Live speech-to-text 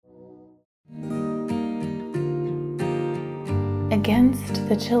Against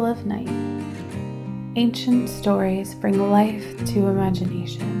the chill of night, ancient stories bring life to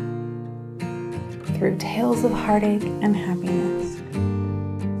imagination. Through tales of heartache and happiness,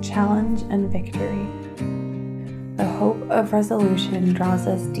 challenge and victory, the hope of resolution draws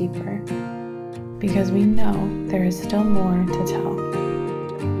us deeper, because we know there is still more to tell.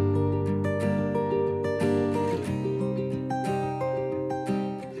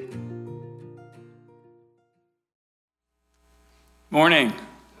 Morning.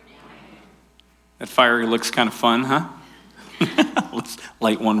 That fire looks kind of fun, huh? Let's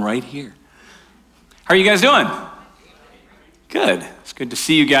light one right here. How are you guys doing? Good. It's good to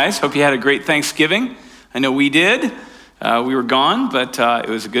see you guys. Hope you had a great Thanksgiving. I know we did. We were gone, but it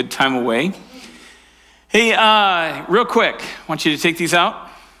was a good time away. Hey, real quick, I want you to take these out.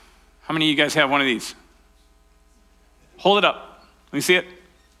 How many of you guys have one of these? Hold it up. Let me see it.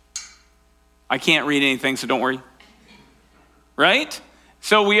 I can't read anything, so don't worry. Right?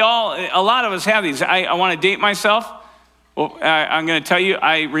 So a lot of us have these. I want to date myself. Well, I'm going to tell you,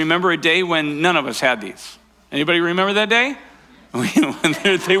 I remember a day when none of us had these. Anybody remember that day? When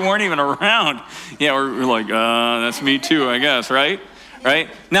they weren't even around. Yeah, we're like, that's me too, I guess, right? Right?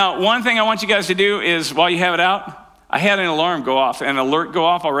 Now, one thing I want you guys to do is, while you have it out, I had an alarm go off, an alert go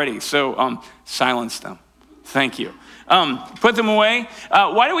off already. So silence them. Thank you. Put them away.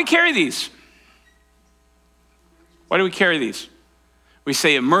 Why do we carry these? Why do we carry these? We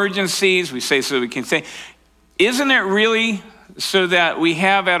say emergencies, we say so we can say. Isn't it really so that we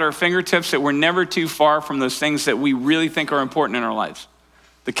have at our fingertips that we're never too far from those things that we really think are important in our lives?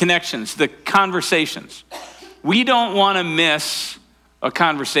 The connections, the conversations. We don't want to miss a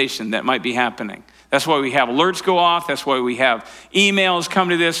conversation that might be happening. That's why we have alerts go off. That's why we have emails come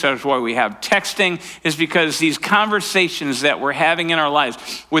to this. That's why we have texting, is because these conversations that we're having in our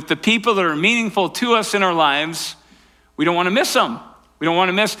lives with the people that are meaningful to us in our lives, we don't want to miss them. We don't want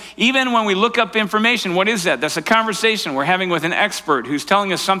to miss, even when we look up information, what is that? That's a conversation we're having with an expert who's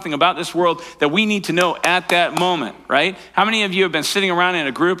telling us something about this world that we need to know at that moment, right? How many of you have been sitting around in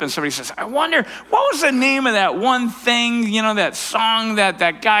a group and somebody says, I wonder, what was the name of that one thing, that song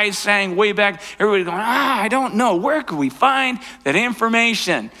that guy sang way back? Everybody's going, I don't know. Where could we find that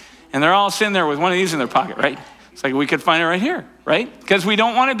information? And they're all sitting there with one of these in their pocket, right? It's like we could find it right here, right? Because we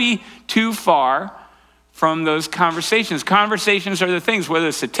don't want to be too far from those conversations. Conversations are the things, whether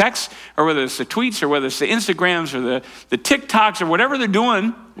it's the texts or whether it's the tweets or whether it's the Instagrams or the TikToks or whatever they're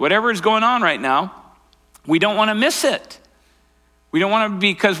doing, whatever is going on right now, we don't want to miss it. We don't want to,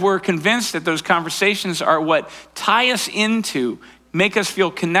 because we're convinced that those conversations are what tie us into, make us feel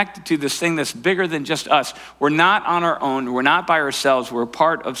connected to this thing that's bigger than just us. We're not on our own. We're not by ourselves. We're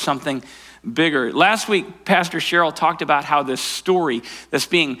part of something bigger. Last week, Pastor Cheryl talked about how this story that's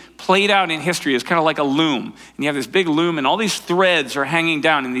being played out in history is kind of like a loom. And you have this big loom and all these threads are hanging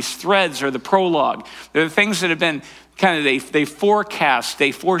down, and these threads are the prologue. They're the things that have been they forecast,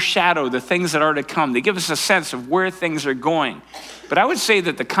 they foreshadow the things that are to come. They give us a sense of where things are going. But I would say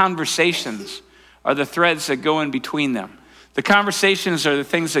that the conversations are the threads that go in between them. The conversations are the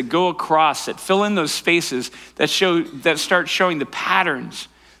things that go across, that fill in those spaces, that start showing the patterns,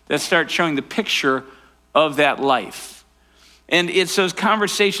 that start showing the picture of that life. And it's those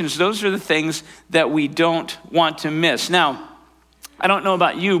conversations, those are the things that we don't want to miss. Now, I don't know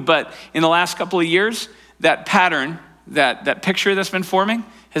about you, but in the last couple of years, that pattern, that picture that's been forming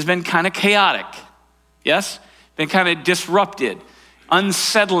has been kind of chaotic. Yes? Been kind of disrupted,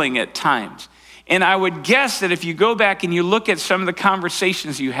 unsettling at times. And I would guess that if you go back and you look at some of the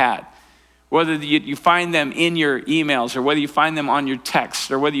conversations you had, whether you find them in your emails or whether you find them on your texts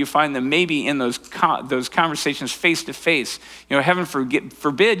or whether you find them maybe in those conversations face to face. Heaven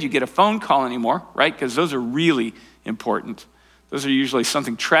forbid you get a phone call anymore, right? Because those are really important. Those are usually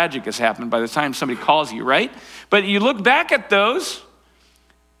something tragic has happened by the time somebody calls you, right? But you look back at those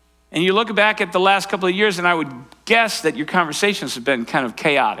and you look back at the last couple of years, and I would guess that your conversations have been kind of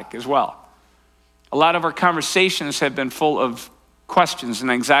chaotic as well. A lot of our conversations have been full of questions and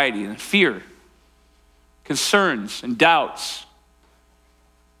anxiety and fear, concerns and doubts.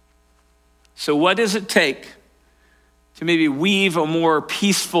 So what does it take to maybe weave a more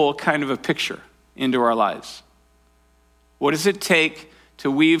peaceful kind of a picture into our lives? What does it take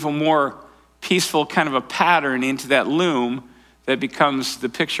to weave a more peaceful kind of a pattern into that loom that becomes the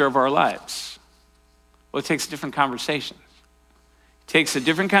picture of our lives? Well, it takes different conversations. Takes a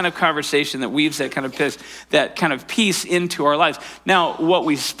different kind of conversation that weaves that kind of peace into our lives. Now,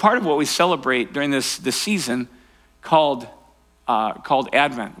 part of what we celebrate during this season called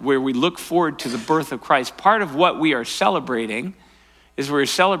Advent, where we look forward to the birth of Christ, part of what we are celebrating is we're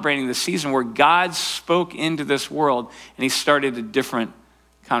celebrating the season where God spoke into this world and he started a different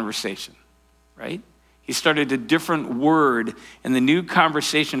conversation, right? He started a different word and the new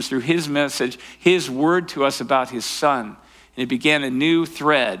conversations through his message, his word to us about his son. And it began a new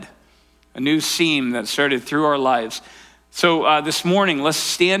thread, a new seam that started through our lives. So this morning, let's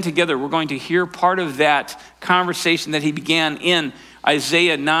stand together. We're going to hear part of that conversation that he began in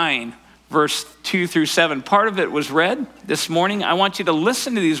Isaiah 9, verse 2 through 7. Part of it was read this morning. I want you to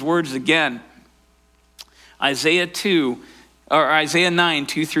listen to these words again. Isaiah 9,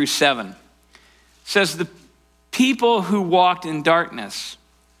 2 through 7. Says, the people who walked in darkness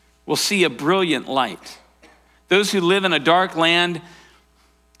will see a brilliant light. Those who live in a dark land,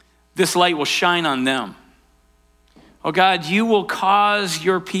 this light will shine on them. Oh God, you will cause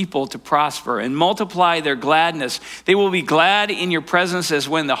your people to prosper and multiply their gladness. They will be glad in your presence as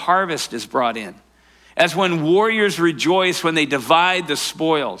when the harvest is brought in, as when warriors rejoice when they divide the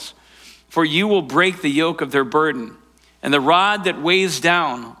spoils. For you will break the yoke of their burden and the rod that weighs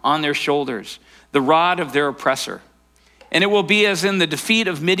down on their shoulders, the rod of their oppressor. And it will be as in the defeat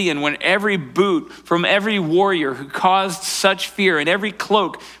of Midian, when every boot from every warrior who caused such fear and every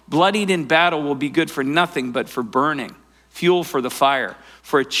cloak bloodied in battle will be good for nothing but for burning, fuel for the fire.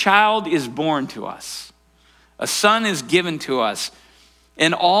 For a child is born to us, a son is given to us,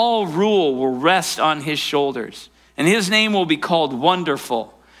 and all rule will rest on his shoulders. And his name will be called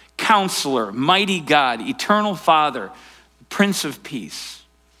Wonderful, Counselor, Mighty God, Eternal Father, Prince of Peace.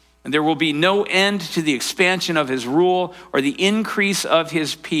 And there will be no end to the expansion of his rule or the increase of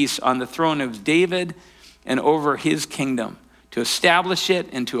his peace on the throne of David and over his kingdom, to establish it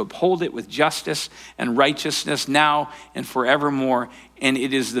and to uphold it with justice and righteousness now and forevermore. And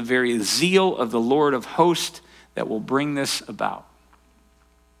it is the very zeal of the Lord of hosts that will bring this about.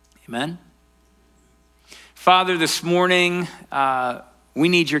 Amen. Father, this morning, we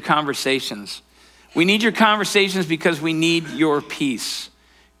need your conversations. We need your conversations because we need your peace.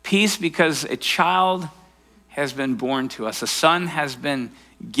 Peace because a child has been born to us. A son has been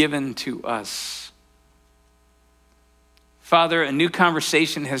given to us. Father, a new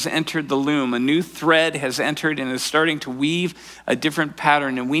conversation has entered the loom. A new thread has entered and is starting to weave a different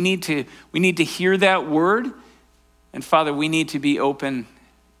pattern. And we need to hear that word. And Father, we need to be open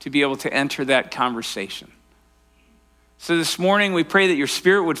to be able to enter that conversation. So this morning, we pray that your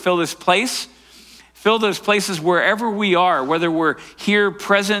Spirit would fill this place. Fill those places wherever we are, whether we're here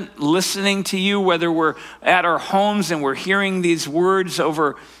present listening to you, whether we're at our homes and we're hearing these words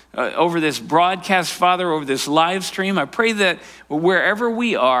over this broadcast, Father, over this live stream. I pray that wherever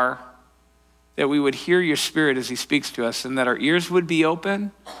we are, that we would hear your Spirit as he speaks to us, and that our ears would be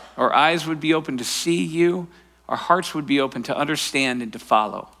open, our eyes would be open to see you, our hearts would be open to understand and to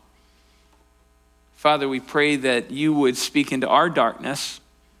follow. Father, we pray that you would speak into our darkness,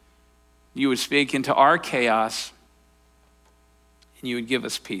 you would speak into our chaos, and you would give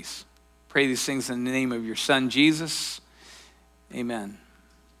us peace. Pray these things in the name of your Son, Jesus. Amen.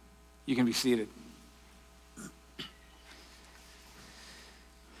 You can be seated.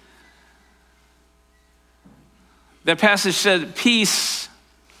 That passage said, peace.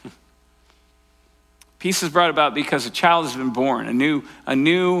 Peace is brought about because a child has been born. A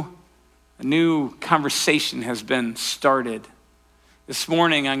new conversation has been started. This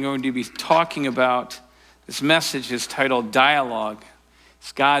morning, I'm going to be talking about, this message is titled Dialogue.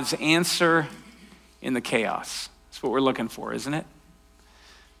 It's God's answer in the chaos. That's what we're looking for, isn't it?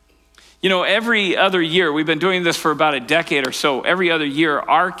 You know, every other year, we've been doing this for about a decade or so. Every other year,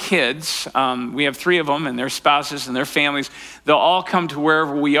 our kids, we have 3 of them and their spouses and their families, they'll all come to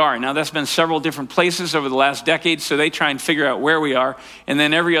wherever we are. Now, that's been several different places over the last decade, so they try and figure out where we are. And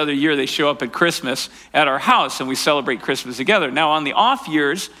then every other year, they show up at Christmas at our house and we celebrate Christmas together. Now, on the off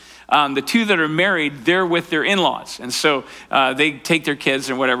years, the 2 that are married, they're with their in-laws. And so they take their kids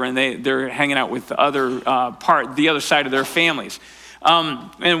and whatever, and they're hanging out with the other side of their families.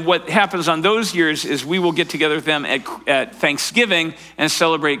 And what happens on those years is we will get together with them at Thanksgiving and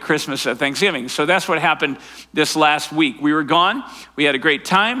celebrate Christmas at Thanksgiving. So that's what happened this last week. We were gone. We had a great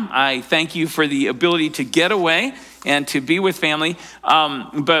time. I thank you for the ability to get away and to be with family.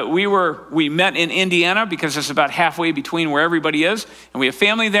 But we met in Indiana because it's about halfway between where everybody is. And we have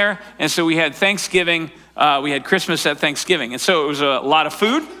family there. And so we had Thanksgiving. We had Christmas at Thanksgiving. And so it was a lot of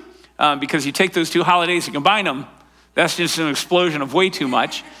food because you take those 2 holidays and combine them. That's just an explosion of way too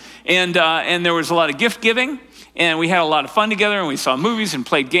much. And there was a lot of gift giving, and we had a lot of fun together, and we saw movies and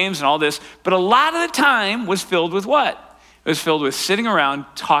played games and all this. But a lot of the time was filled with what? It was filled with sitting around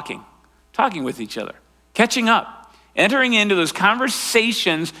talking with each other, catching up. Entering into those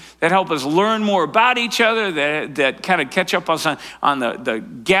conversations that help us learn more about each other, that kind of catch up us on the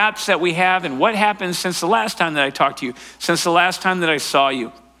gaps that we have and what happened since the last time that I talked to you, since the last time that I saw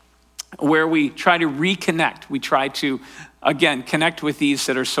you, where we try to reconnect. We try to, again, connect with these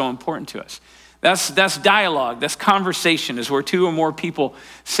that are so important to us. That's dialogue, that's conversation, is where two or more people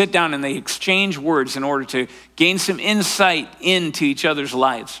sit down and they exchange words in order to gain some insight into each other's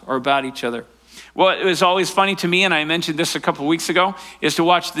lives or about each other. Well, it was always funny to me, and I mentioned this a couple of weeks ago, is to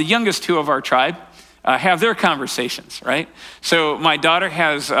watch the youngest two of our tribe have their conversations, right? So my daughter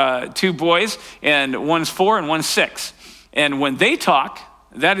has 2 boys, and one's 4 and one's 6. And when they talk,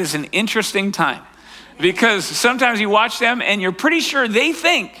 that is an interesting time, because sometimes you watch them and you're pretty sure they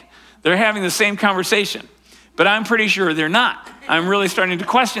think they're having the same conversation, but I'm pretty sure they're not. I'm really starting to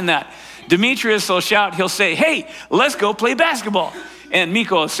question that. Demetrius will shout, he'll say, "Hey, let's go play basketball." And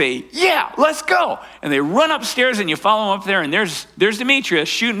Miko will say, "Yeah, let's go." And they run upstairs and you follow him up there, and there's Demetrius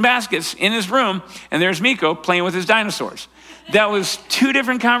shooting baskets in his room, and there's Miko playing with his dinosaurs. That was 2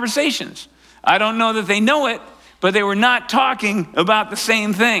 different conversations. I don't know that they know it, but they were not talking about the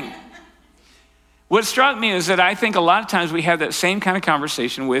same thing. What struck me is that I think a lot of times we have that same kind of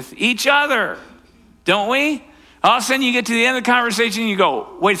conversation with each other, don't we? All of a sudden you get to the end of the conversation and you go,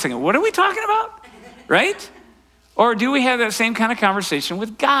 "Wait a second, what are we talking about?" Right? Or do we have that same kind of conversation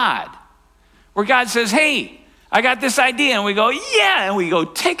with God, where God says, "Hey, I got this idea," and we go, "Yeah," and we go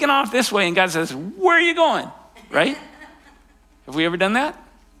taking off this way, and God says, "Where are you going?" Right? Have we ever done that?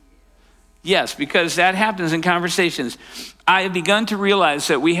 Yes, because that happens in conversations. I have begun to realize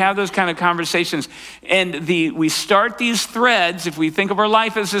that we have those kind of conversations, and we start these threads. If we think of our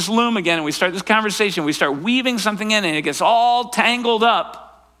life as this loom again, and we start this conversation, we start weaving something in, and it gets all tangled up.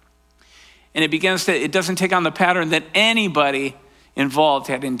 And it doesn't take on the pattern that anybody involved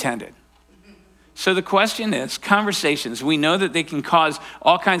had intended. So the question is, conversations, we know that they can cause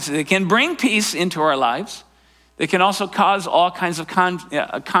they can bring peace into our lives. They can also cause all kinds of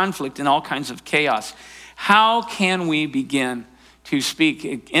conflict and all kinds of chaos. How can we begin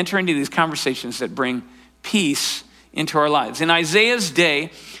to enter into these conversations that bring peace into our lives? In Isaiah's day,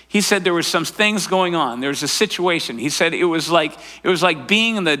 he said there were some things going on. There was a situation. He said it was like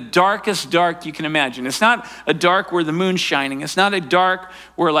being in the darkest dark you can imagine. It's not a dark where the moon's shining. It's not a dark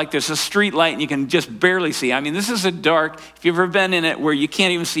where like there's a street light and you can just barely see. I mean, this is a dark, if you've ever been in it, where you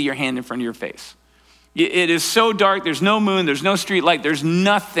can't even see your hand in front of your face. It is so dark. There's no moon. There's no street light. There's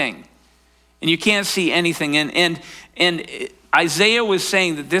nothing. And you can't see anything. And Isaiah was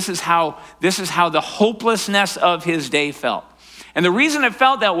saying that this is how the hopelessness of his day felt. And the reason it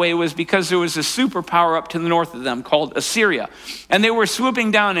felt that way was because there was a superpower up to the north of them called Assyria. And they were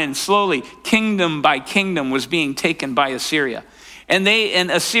swooping down, and slowly, kingdom by kingdom was being taken by Assyria. And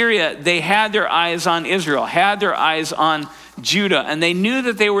Assyria, they had their eyes on Israel, had their eyes on Judah, and they knew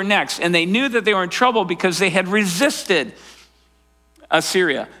that they were next. And they knew that they were in trouble because they had resisted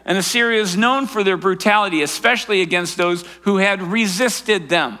Assyria. And Assyria is known for their brutality, especially against those who had resisted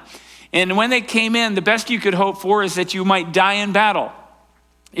them. And when they came in, the best you could hope for is that you might die in battle.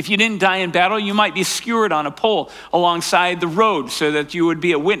 If you didn't die in battle, you might be skewered on a pole alongside the road so that you would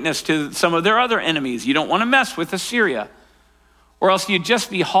be a witness to some of their other enemies. You don't want to mess with Assyria. Or else you'd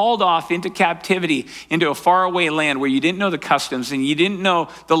just be hauled off into captivity, into a faraway land where you didn't know the customs and you didn't know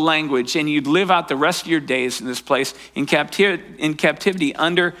the language, and you'd live out the rest of your days in this place in captivity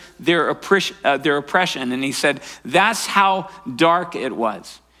under their oppression. And he said, that's how dark it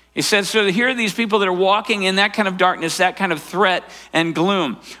was. He said, so here are these people that are walking in that kind of darkness, that kind of threat and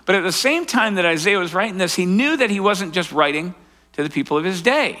gloom. But at the same time that Isaiah was writing this, he knew that he wasn't just writing to the people of his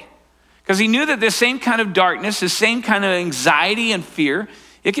day. Because he knew that this same kind of darkness, this same kind of anxiety and fear,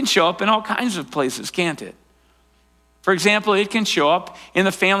 it can show up in all kinds of places, can't it? For example, it can show up in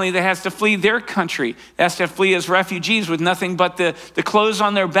the family that has to flee their country, that has to flee as refugees with nothing but the clothes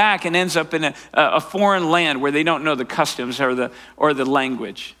on their back, and ends up in a foreign land where they don't know the customs or the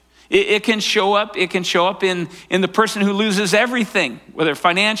language. It can show up in the person who loses everything, whether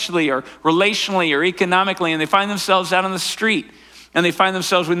financially or relationally or economically, and they find themselves out on the street, and they find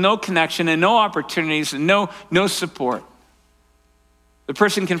themselves with no connection and no opportunities and no support. The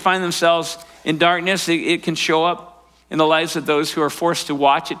person can find themselves in darkness. It can show up in the lives of those who are forced to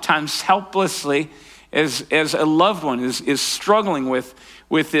watch at times helplessly as a loved one is struggling with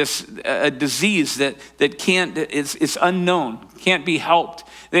this disease that is unknown, can't be helped.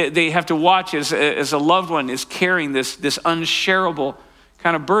 They have to watch as a loved one is carrying this unshareable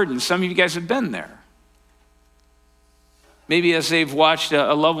kind of burden. Some of you guys have been there. Maybe as they've watched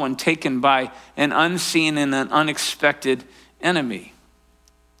a loved one taken by an unseen and an unexpected enemy.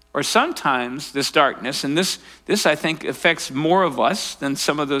 Or sometimes this darkness, and this I think affects more of us than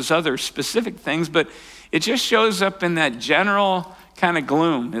some of those other specific things, but it just shows up in that general kind of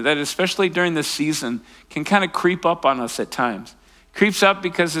gloom that especially during this season can kind of creep up on us at times. Creeps up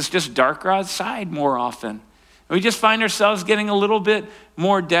because it's just darker outside more often. We just find ourselves getting a little bit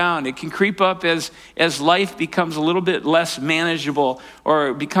more down. It can creep up as life becomes a little bit less manageable or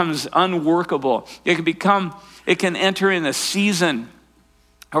it becomes unworkable. It can enter in a season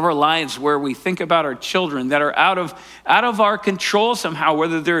of our lives where we think about our children that are out of our control somehow,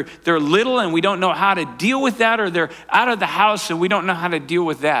 whether they're little and we don't know how to deal with that, or they're out of the house and we don't know how to deal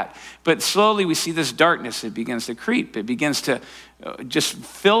with that. But slowly we see this darkness. It begins to creep. It begins to just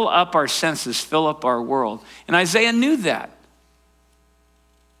fill up our senses, fill up our world. And Isaiah knew that.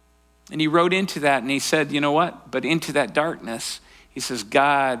 And he wrote into that and he said, you know what? But into that darkness, he says,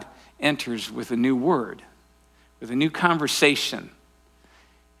 God enters with a new word, with a new conversation.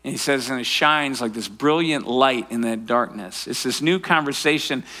 And he says, and it shines like this brilliant light in that darkness. It's this new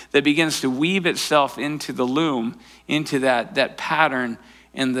conversation that begins to weave itself into the loom, into that pattern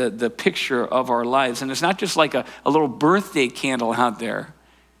and the picture of our lives. And it's not just like a little birthday candle out there.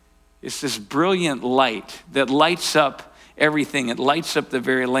 It's this brilliant light that lights up everything. It lights up the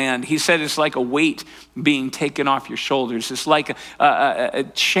very land. He said it's like a weight being taken off your shoulders. It's like a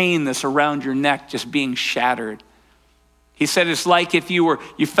chain that's around your neck just being shattered. He said it's like if you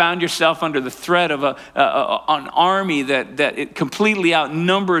found yourself under the threat of an army that it completely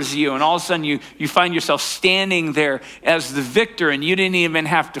outnumbers you, and all of a sudden you find yourself standing there as the victor and you didn't even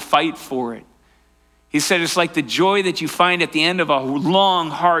have to fight for it. He said it's like the joy that you find at the end of a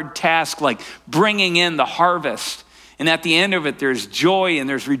long, hard task, like bringing in the harvest. And at the end of it, there's joy and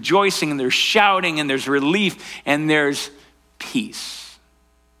there's rejoicing and there's shouting and there's relief and there's peace.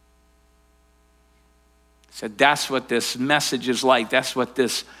 So that's what this message is like. That's what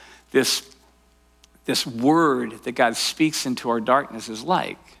this word that God speaks into our darkness is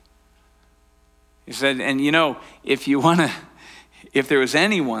like. He said, and if there was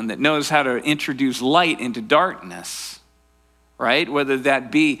anyone that knows how to introduce light into darkness, right? Whether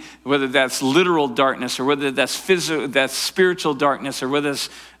that's literal darkness or whether that's spiritual darkness or whether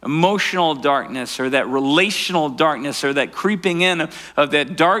it's emotional darkness or that relational darkness or that creeping in of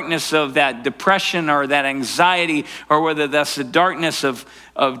that darkness of that depression or that anxiety, or whether that's the darkness of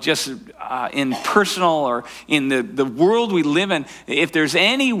just in personal or in the world we live in. If there's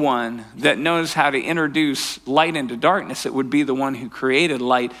anyone that knows how to introduce light into darkness, it would be the one who created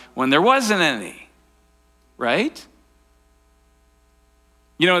light when there wasn't any, right?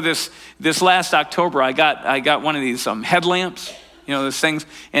 This last October, I got one of these headlamps, those things,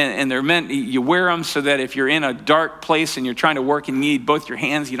 and they're meant, you wear them so that if you're in a dark place and you're trying to work and you need both your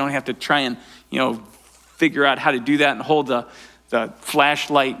hands, you don't have to try and, figure out how to do that and hold the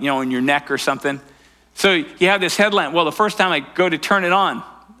flashlight, in your neck or something. So you have this headlamp. Well, the first time I go to turn it on,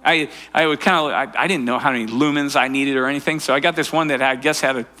 I didn't know how many lumens I needed or anything, so I got this one that I guess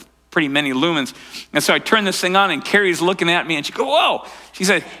had pretty many lumens. And so I turned this thing on and Carrie's looking at me and she goes, whoa. She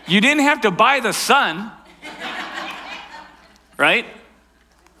said, you didn't have to buy the sun, right?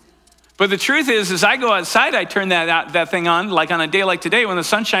 But the truth is, as I go outside, I turn that thing on, like on a day like today when the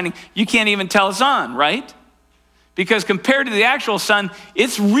sun's shining, you can't even tell it's on, right? Because compared to the actual sun,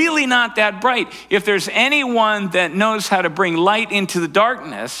 it's really not that bright. If there's anyone that knows how to bring light into the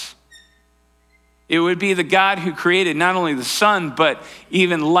darkness, it would be the God who created not only the sun, but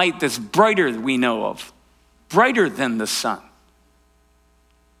even light that's brighter than we know of, brighter than the sun.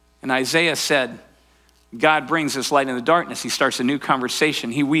 And Isaiah said, God brings this light in the darkness. He starts a new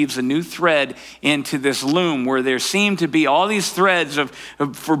conversation. He weaves a new thread into this loom where there seem to be all these threads of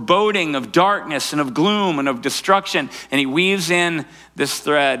foreboding, of darkness and of gloom and of destruction. And he weaves in this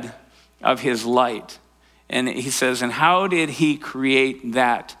thread of his light. And he says, and how did he create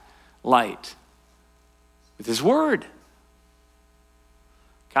that light? With his word.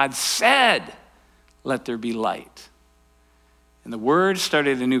 God said, let there be light. And the word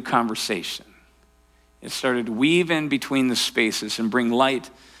started a new conversation. It started to weave in between the spaces and bring light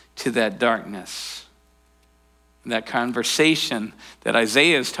to that darkness. And that conversation that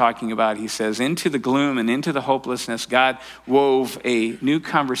Isaiah is talking about, he says, into the gloom and into the hopelessness, God wove a new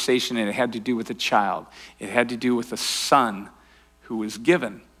conversation, and it had to do with a child. It had to do with a son who was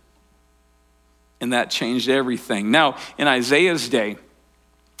given. And that changed everything. Now, in Isaiah's day,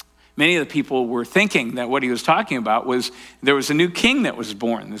 many of the people were thinking that what he was talking about was there was a new king that was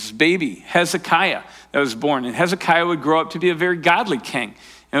born, this baby, Hezekiah, that was born. And Hezekiah would grow up to be a very godly king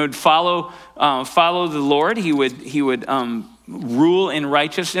and would follow the Lord. He would rule in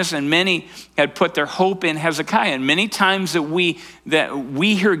righteousness, and many had put their hope in Hezekiah. And many times that we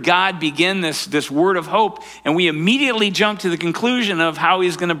hear God begin this word of hope, and we immediately jump to the conclusion of how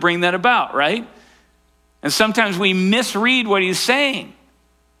he's going to bring that about, right? And sometimes we misread what he's saying.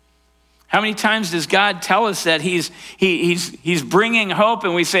 How many times does God tell us that he's bringing hope,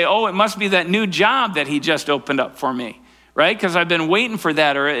 and we say, oh, it must be that new job that he just opened up for me, right? Because I've been waiting for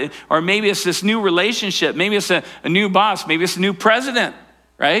that. Or maybe it's this new relationship. Maybe it's a new boss. Maybe it's a new president,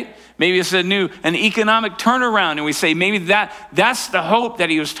 right? Maybe it's an economic turnaround. And we say, maybe that's the hope that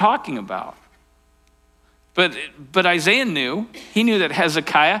he was talking about. But Isaiah knew that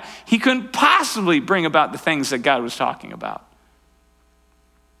Hezekiah, he couldn't possibly bring about the things that God was talking about.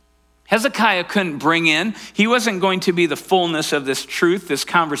 Hezekiah couldn't bring in, he wasn't going to be the fullness of this truth, this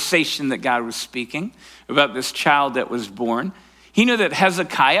conversation that God was speaking about this child that was born. He knew that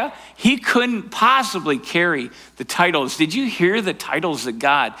Hezekiah, he couldn't possibly carry the titles. Did you hear the titles that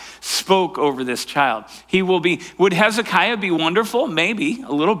God spoke over this child? Would Hezekiah be wonderful? Maybe,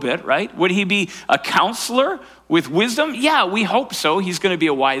 a little bit, right? Would he be a counselor with wisdom? Yeah, we hope so. He's going to be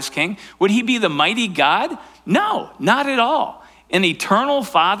a wise king. Would he be the mighty God? No, not at all. An eternal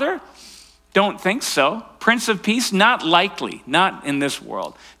father? Don't think so. Prince of Peace? Not likely. Not in this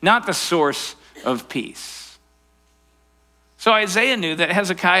world. Not the source of peace. So Isaiah knew that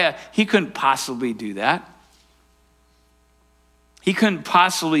Hezekiah, he couldn't possibly do that. He couldn't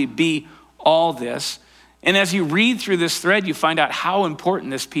possibly be all this. And as you read through this thread, you find out how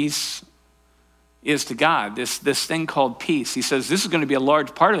important this peace is to God, this thing called peace. He says this is going to be a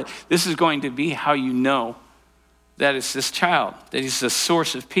large part of it. This is going to be how you know that it's this child, that he's the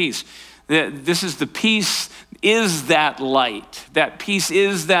source of peace. This is the peace, is that light. That peace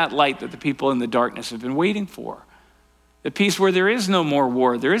is that light that the people in the darkness have been waiting for. The peace where there is no more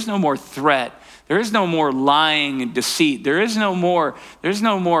war, there is no more threat, there is no more lying and deceit, there's no more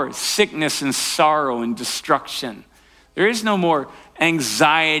sickness and sorrow and destruction. There is no more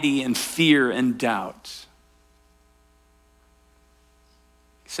anxiety and fear and doubt.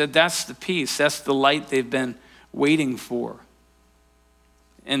 He said that's the peace, that's the light they've been waiting for.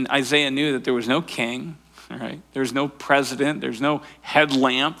 And Isaiah knew that there was no king, right? There's no president, there's no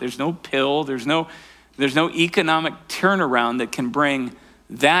headlamp, there's no pill, there's no economic turnaround that can bring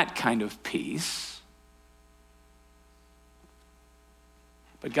that kind of peace.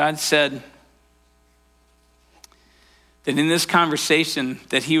 But God said that in this conversation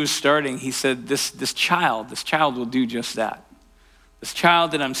that he was starting, he said, this child will do just that. This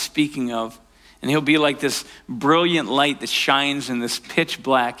child that I'm speaking of, and he'll be like this brilliant light that shines in this pitch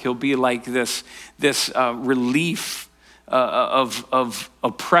black. He'll be like this relief of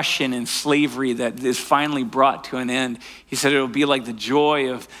oppression and slavery that is finally brought to an end. He said it'll be like the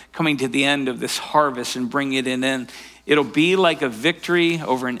joy of coming to the end of this harvest and bringing it in. It'll be like a victory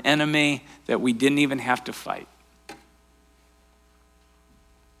over an enemy that we didn't even have to fight.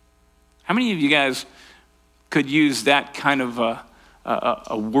 How many of you guys could use that kind of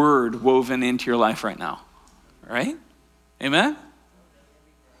a word woven into your life right now, right? Amen?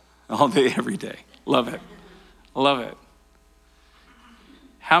 All day, every day. Love it. Love it.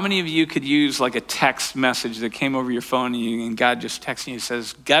 How many of you could use like a text message that came over your phone and God just texts you and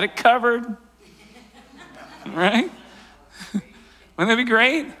says, got it covered? Right? Wouldn't that be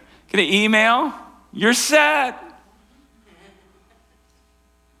great? Get an email, you're set.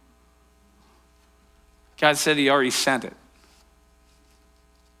 God said he already sent it.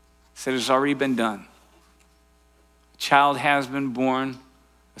 He said it's already been done. A child has been born.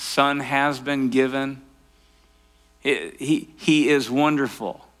 A son has been given. He is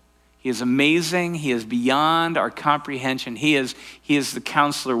wonderful. He is amazing. He is beyond our comprehension. He is the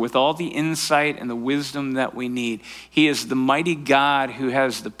counselor with all the insight and the wisdom that we need. He is the mighty God who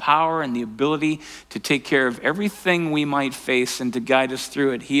has the power and the ability to take care of everything we might face and to guide us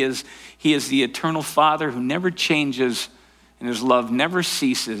through it. He is the eternal Father who never changes and his love never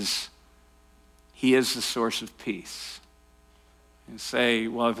ceases. He is the source of peace. And say,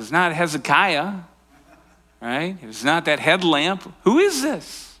 well, if it's not Hezekiah, right? If it's not that headlamp, who is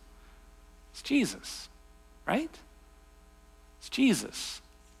this? It's Jesus, right? It's Jesus.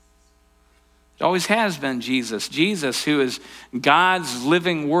 It always has been Jesus. Jesus, who is God's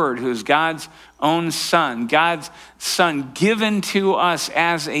living word, who is God's own son, God's son given to us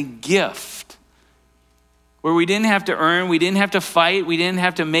as a gift, where we didn't have to earn, we didn't have to fight, we didn't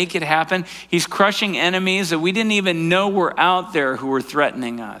have to make it happen. He's crushing enemies that we didn't even know were out there who were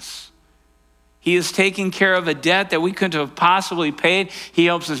threatening us. He is taking care of a debt that we couldn't have possibly paid. He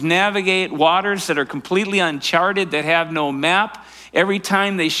helps us navigate waters that are completely uncharted, that have no map. Every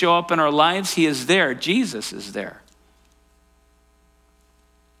time they show up in our lives, he is there. Jesus is there.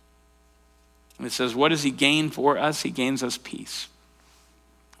 And it says, what does he gain for us? He gains us peace.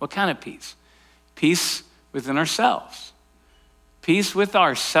 What kind of peace? Peace within ourselves. Peace with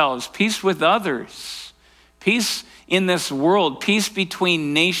ourselves. Peace with others. Peace in this world. Peace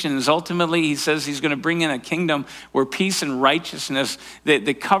between nations. Ultimately, he says he's going to bring in a kingdom where peace and righteousness,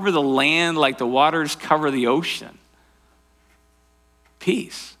 they cover the land like the waters cover the ocean.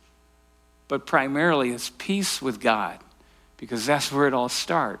 Peace. But primarily it's peace with God, because that's where it all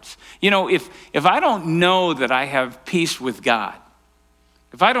starts. You know, if I don't know that I have peace with God,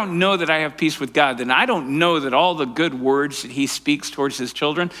 if I don't know that I have peace with God, then I don't know that all the good words that he speaks towards his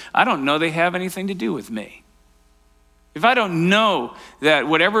children, I don't know they have anything to do with me. If I don't know that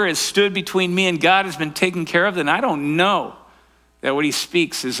whatever has stood between me and God has been taken care of, then I don't know that what he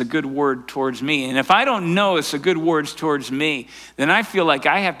speaks is a good word towards me. And if I don't know it's a good word towards me, then I feel like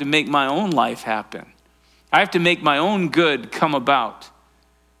I have to make my own life happen. I have to make my own good come about.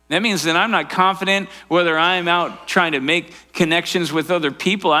 That means that I'm not confident whether I'm out trying to make connections with other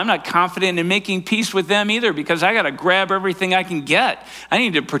people. I'm not confident in making peace with them either, because I got to grab everything I can get. I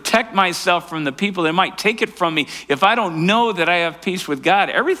need to protect myself from the people that might take it from me. If I don't know that I have peace with God,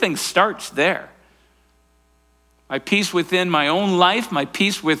 everything starts there. My peace within my own life, my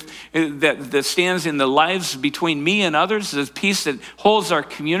peace with that stands in the lives between me and others, the peace that holds our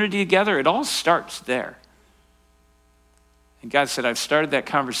community together, it all starts there. And God said, I've started that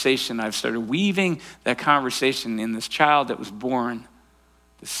conversation. I've started weaving that conversation in this child that was born,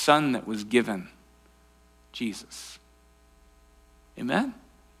 the son that was given, Jesus. Amen?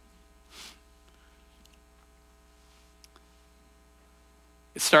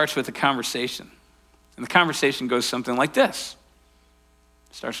 It starts with a conversation. And the conversation goes something like this.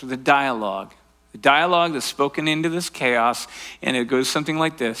 It starts with a dialogue. The dialogue that's spoken into this chaos, and it goes something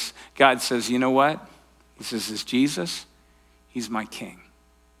like this. God says, you know what? He says, this Jesus, he's my king.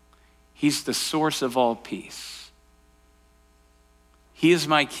 He's the source of all peace. He is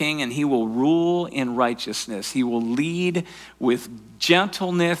my king, and he will rule in righteousness. He will lead with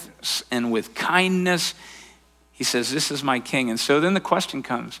gentleness and with kindness. He says, this is my king. And so then the question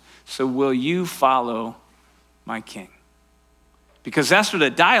comes, so will you follow my king? Because that's what a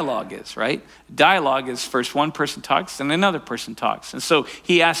dialogue is, right? Dialogue is first one person talks, then another person talks. And so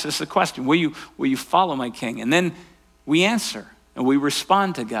he asks us the question, will you follow my king? And then we answer, and we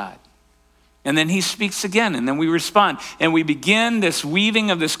respond to God. And then he speaks again, and then we respond. And we begin this weaving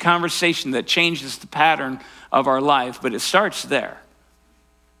of this conversation that changes the pattern of our life, but it starts there.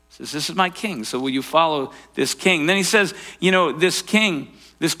 He says, this is my king, so will you follow this king? Then he says, you know, this king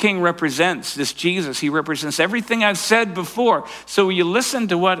represents, this Jesus, he represents everything I've said before. So will you listen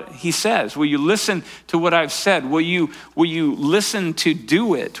to what he says? Will you listen to what I've said? Will you listen to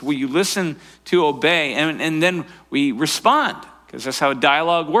do it? Will you listen to obey? And then we respond, because that's how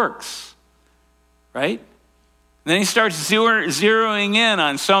dialogue works, right? And then he starts zeroing in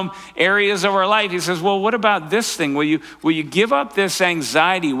on some areas of our life. He says, well, what about this thing? Will you give up this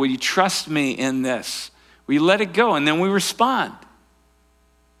anxiety? Will you trust me in this? Will you let it go? And then we respond.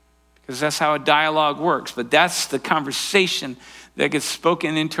 Because that's how a dialogue works. But that's the conversation that gets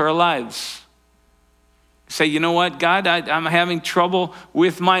spoken into our lives. Say, you know what, God, I'm having trouble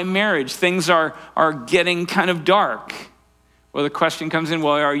with my marriage. Things are getting kind of dark. Well, the question comes in,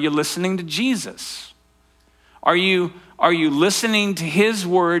 well, are you listening to Jesus? Are you listening to his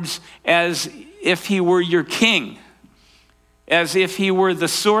words as if he were your king? As if he were the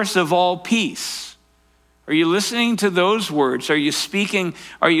source of all peace? Are you listening to those words? Are you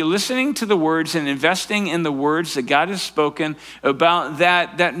listening to the words and investing in the words that God has spoken about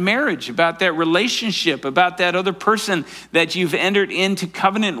that marriage, about that relationship, about that other person that you've entered into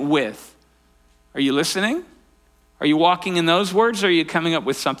covenant with? Are you listening? Are you walking in those words, or are you coming up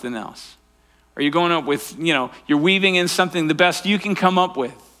with something else? Are you going up with, you're weaving in something the best you can come up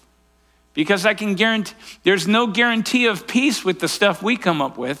with? Because I can guarantee, there's no guarantee of peace with the stuff we come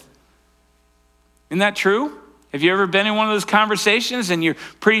up with. Isn't that true? Have you ever been in one of those conversations and you're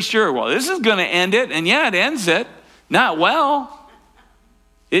pretty sure, well, this is going to end it, and yeah, it ends it. Not well.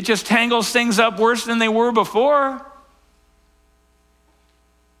 It just tangles things up worse than they were before.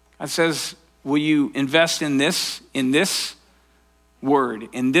 God says, will you invest in this word,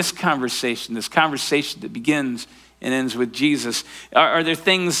 in this conversation that begins and ends with Jesus? Are there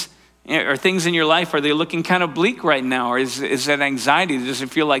things in your life, are they looking kind of bleak right now? Or is that anxiety? Does it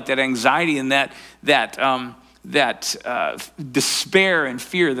feel like that anxiety and that despair and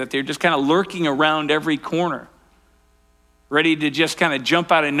fear, that they're just kind of lurking around every corner, ready to just kind of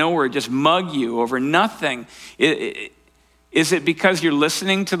jump out of nowhere, just mug you over nothing? Is it because you're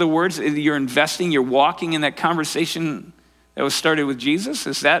listening to the words, you're investing, you're walking in that conversation that was started with Jesus?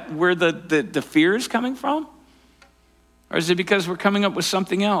 Is that where the fear is coming from? Or is it because we're coming up with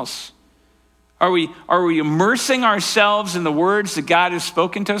something else? Are we immersing ourselves in the words that God has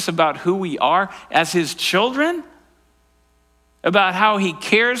spoken to us about who we are as his children? About how he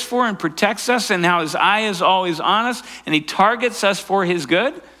cares for and protects us and how his eye is always on us and he targets us for his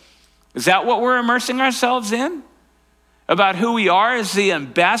good? Is that what we're immersing ourselves in? About who we are as the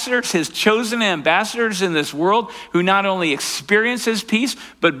ambassadors, his chosen ambassadors in this world who not only experience his peace,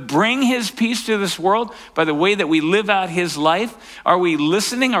 but bring his peace to this world by the way that we live out his life? Are we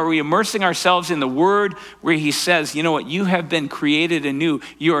listening? Are we immersing ourselves in the word where he says, you know what, you have been created anew.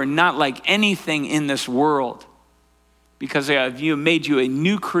 You are not like anything in this world because I have made you a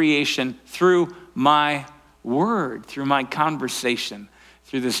new creation through my word, through my conversation,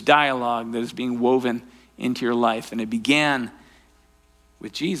 through this dialogue that is being woven into your life. And it began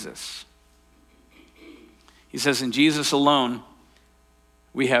with Jesus. He says, in Jesus alone,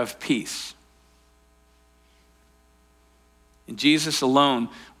 we have peace. In Jesus alone,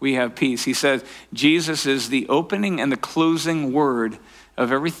 we have peace. He says, Jesus is the opening and the closing word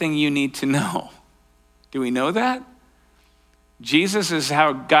of everything you need to know. Do we know that? Jesus is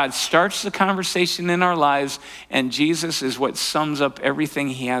how God starts the conversation in our lives, and Jesus is what sums up everything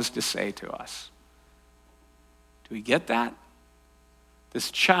he has to say to us. Do we get that?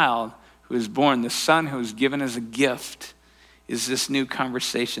 This child who is born, the son who is given as a gift, is this new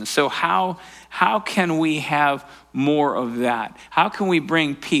conversation. So how can we have more of that? How can we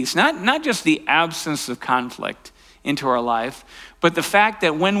bring peace? Not just the absence of conflict into our life, but the fact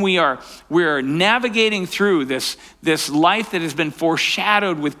that when we are navigating through this life that has been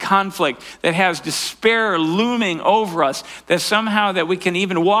foreshadowed with conflict, that has despair looming over us, that somehow that we can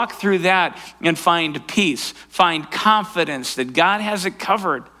even walk through that and find peace, find confidence that God has it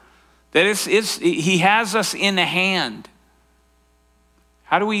covered, that he has us in the hand.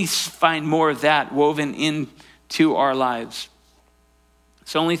 How do we find more of that woven into our lives?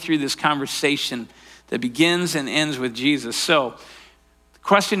 It's only through this conversation that begins and ends with Jesus. So the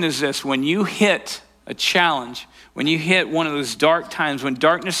question is this: when you hit a challenge, when you hit one of those dark times, when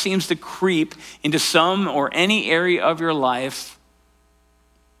darkness seems to creep into some or any area of your life,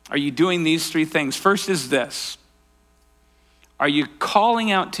 are you doing these three things? First is this: are you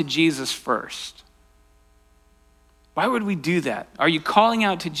calling out to Jesus first? Why would we do that? Are you calling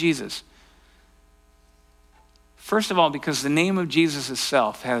out to Jesus? First of all, because the name of Jesus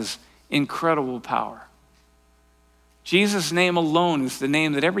itself has incredible power. Jesus' name alone is the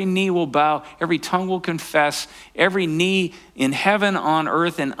name that every knee will bow, every tongue will confess, every knee in heaven, on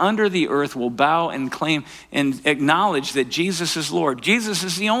earth, and under the earth will bow and claim and acknowledge that Jesus is Lord. Jesus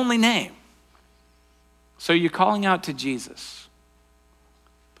is the only name. So you're calling out to Jesus.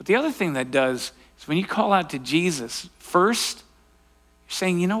 But the other thing that does is when you call out to Jesus first,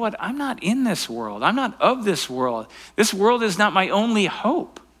 saying, you know what, I'm not in this world. I'm not of this world. This world is not my only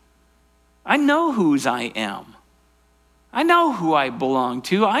hope. I know whose I am. I know who I belong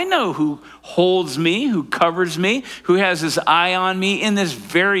to. I know who holds me, who covers me, who has his eye on me in this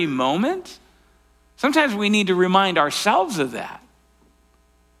very moment. Sometimes we need to remind ourselves of that.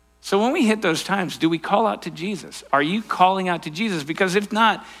 So when we hit those times, do we call out to Jesus? Are you calling out to Jesus? Because if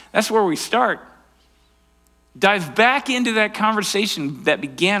not, that's where we start. Dive back into that conversation that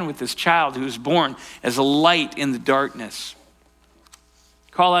began with this child who was born as a light in the darkness.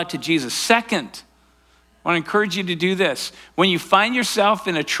 Call out to Jesus. Second, I want to encourage you to do this. When you find yourself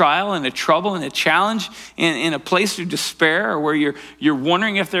in a trial, in a trouble, in a challenge, in a place of despair, or where you're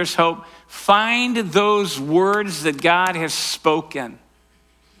wondering if there's hope, find those words that God has spoken.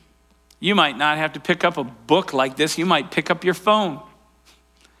 You might not have to pick up a book like this. You might pick up your phone.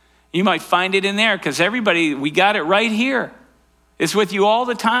 You might find it in there because we got it right here. It's with you all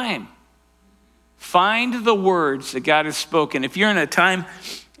the time. Find the words that God has spoken. If you're in a time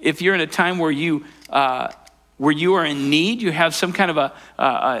where you are in need, you have some kind of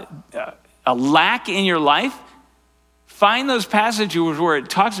a lack in your life, find those passages where it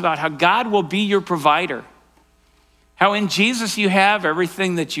talks about how God will be your provider. How in Jesus you have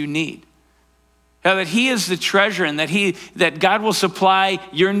everything that you need. How that he is the treasure and that God will supply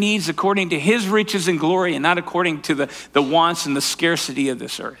your needs according to his riches and glory and not according to the wants and the scarcity of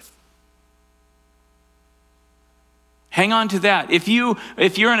this earth. Hang on to that. If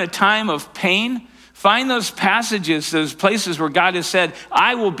you're in a time of pain, find those passages, those places where God has said,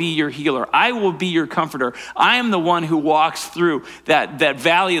 I will be your healer. I will be your comforter. I am the one who walks through that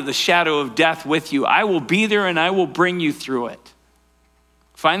valley of the shadow of death with you. I will be there and I will bring you through it.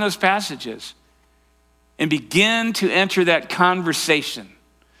 Find those passages and begin to enter that conversation.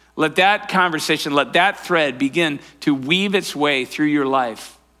 Let that conversation, let that thread begin to weave its way through your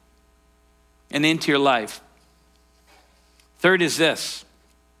life and into your life. Third is this.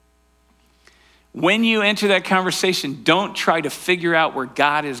 When you enter that conversation, don't try to figure out where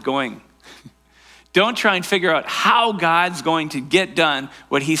God is going. Don't try and figure out how God's going to get done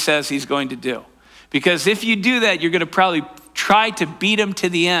what he says he's going to do. Because if you do that, you're going to probably try to beat him to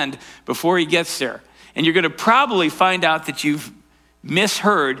the end before he gets there. And you're going to probably find out that you've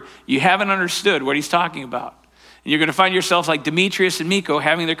misheard, you haven't understood what he's talking about. And you're going to find yourself like Demetrius and Miko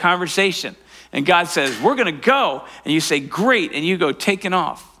having their conversation. And God says, we're going to go. And you say, great. And you go taking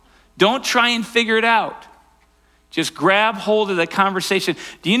off. Don't try and figure it out. Just grab hold of the conversation.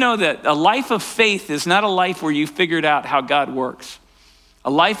 Do you know that a life of faith is not a life where you figured out how God works? A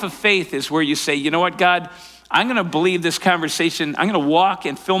life of faith is where you say, you know what, God, I'm going to believe this conversation. I'm going to walk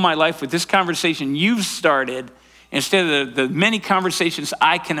and fill my life with this conversation you've started instead of the many conversations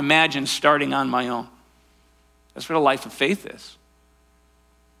I can imagine starting on my own. That's what a life of faith is.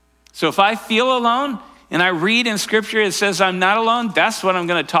 So if I feel alone and I read in scripture it says I'm not alone, that's what I'm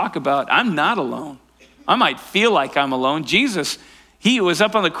going to talk about. I'm not alone. I might feel like I'm alone. Jesus, he was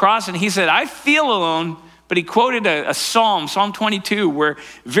up on the cross and he said, I feel alone, but he quoted a psalm, Psalm 22, where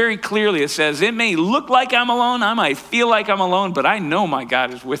very clearly it says, it may look like I'm alone, I might feel like I'm alone, but I know my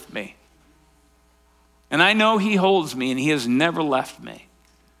God is with me. And I know he holds me and he has never left me.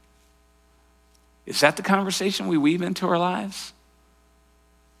 Is that the conversation we weave into our lives?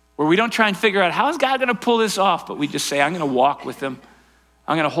 Where we don't try and figure out, how is God going to pull this off? But we just say, I'm going to walk with him.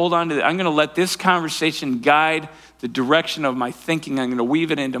 I'm going to hold on to it. I'm going to let this conversation guide the direction of my thinking. I'm going to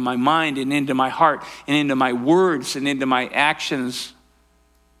weave it into my mind and into my heart and into my words and into my actions.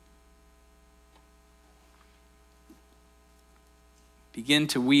 Begin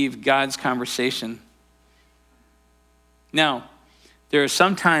to weave God's conversation. Now, there are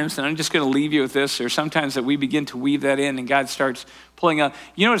some times, and I'm just going to leave you with this, there are some times that we begin to weave that in and God starts pulling out.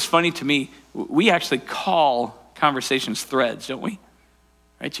 You know what's funny to me? We actually call conversations threads, don't we?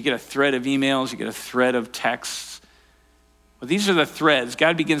 Right? You get a thread of emails, you get a thread of texts. Well, these are the threads.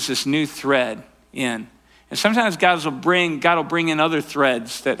 God begins this new thread in. And sometimes God will bring in other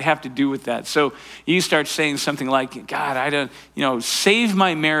threads that have to do with that. So you start saying something like, God, save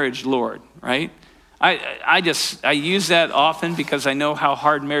my marriage, Lord, right? I use that often because I know how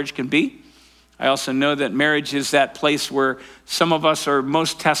hard marriage can be. I also know that marriage is that place where some of us are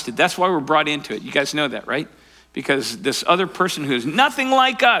most tested. That's why we're brought into it. You guys know that, right? Because this other person who is nothing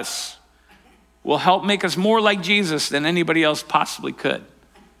like us will help make us more like Jesus than anybody else possibly could.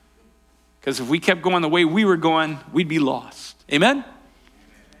 Because if we kept going the way we were going, we'd be lost. Amen?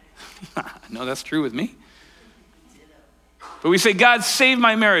 I know that's true with me. But we say, God, save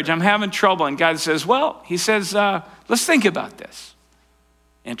my marriage. I'm having trouble. And God says, he says, let's think about this.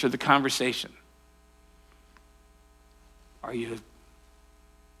 Enter the conversation. Are you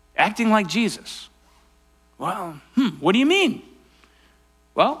acting like Jesus? Well, what do you mean?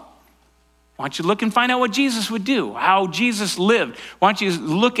 Well, why don't you look and find out what Jesus would do, how Jesus lived. Why don't you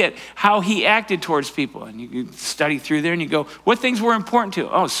look at how he acted towards people? And you study through there and you go, what things were important to?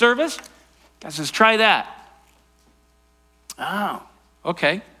 Oh, service? God says, try that. Oh,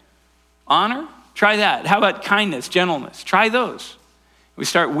 okay. Honor? Try that. How about kindness, gentleness? Try those. We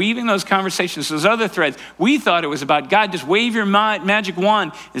start weaving those conversations, those other threads. We thought it was about God, just wave your magic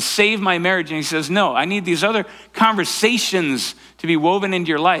wand and save my marriage. And he says, no, I need these other conversations to be woven into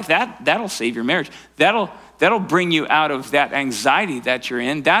your life. That'll save your marriage. That'll bring you out of that anxiety that you're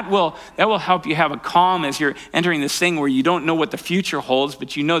in. That will help you have a calm as you're entering this thing where you don't know what the future holds,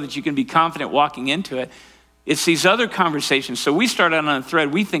 but you know that you can be confident walking into it. It's these other conversations. So we start out on a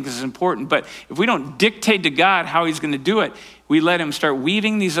thread we think is important, but if we don't dictate to God how he's going to do it, we let him start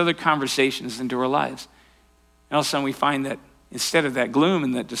weaving these other conversations into our lives. And all of a sudden we find that instead of that gloom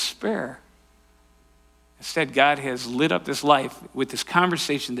and that despair, instead God has lit up this life with this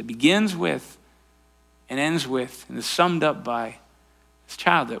conversation that begins with and ends with and is summed up by this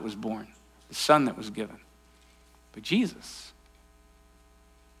child that was born, the son that was given, but Jesus.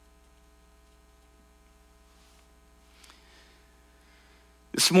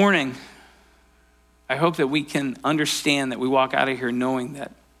 This morning, I hope that we can understand that we walk out of here knowing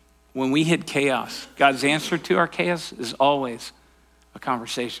that when we hit chaos, God's answer to our chaos is always a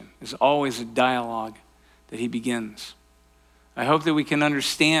conversation, is always a dialogue that he begins. I hope that we can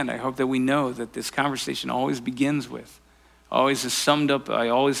understand, I hope that we know that this conversation always begins with, always is summed up,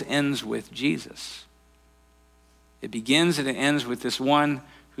 always ends with Jesus. It begins and it ends with this one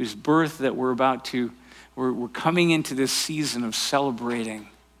whose birth that we're coming into this season of celebrating.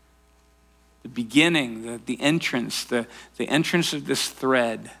 The beginning, the entrance, the entrance of this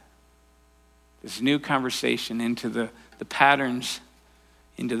thread this new conversation into the patterns,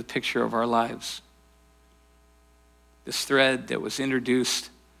 into the picture of our lives. This thread that was introduced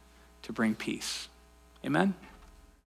to bring peace. Amen?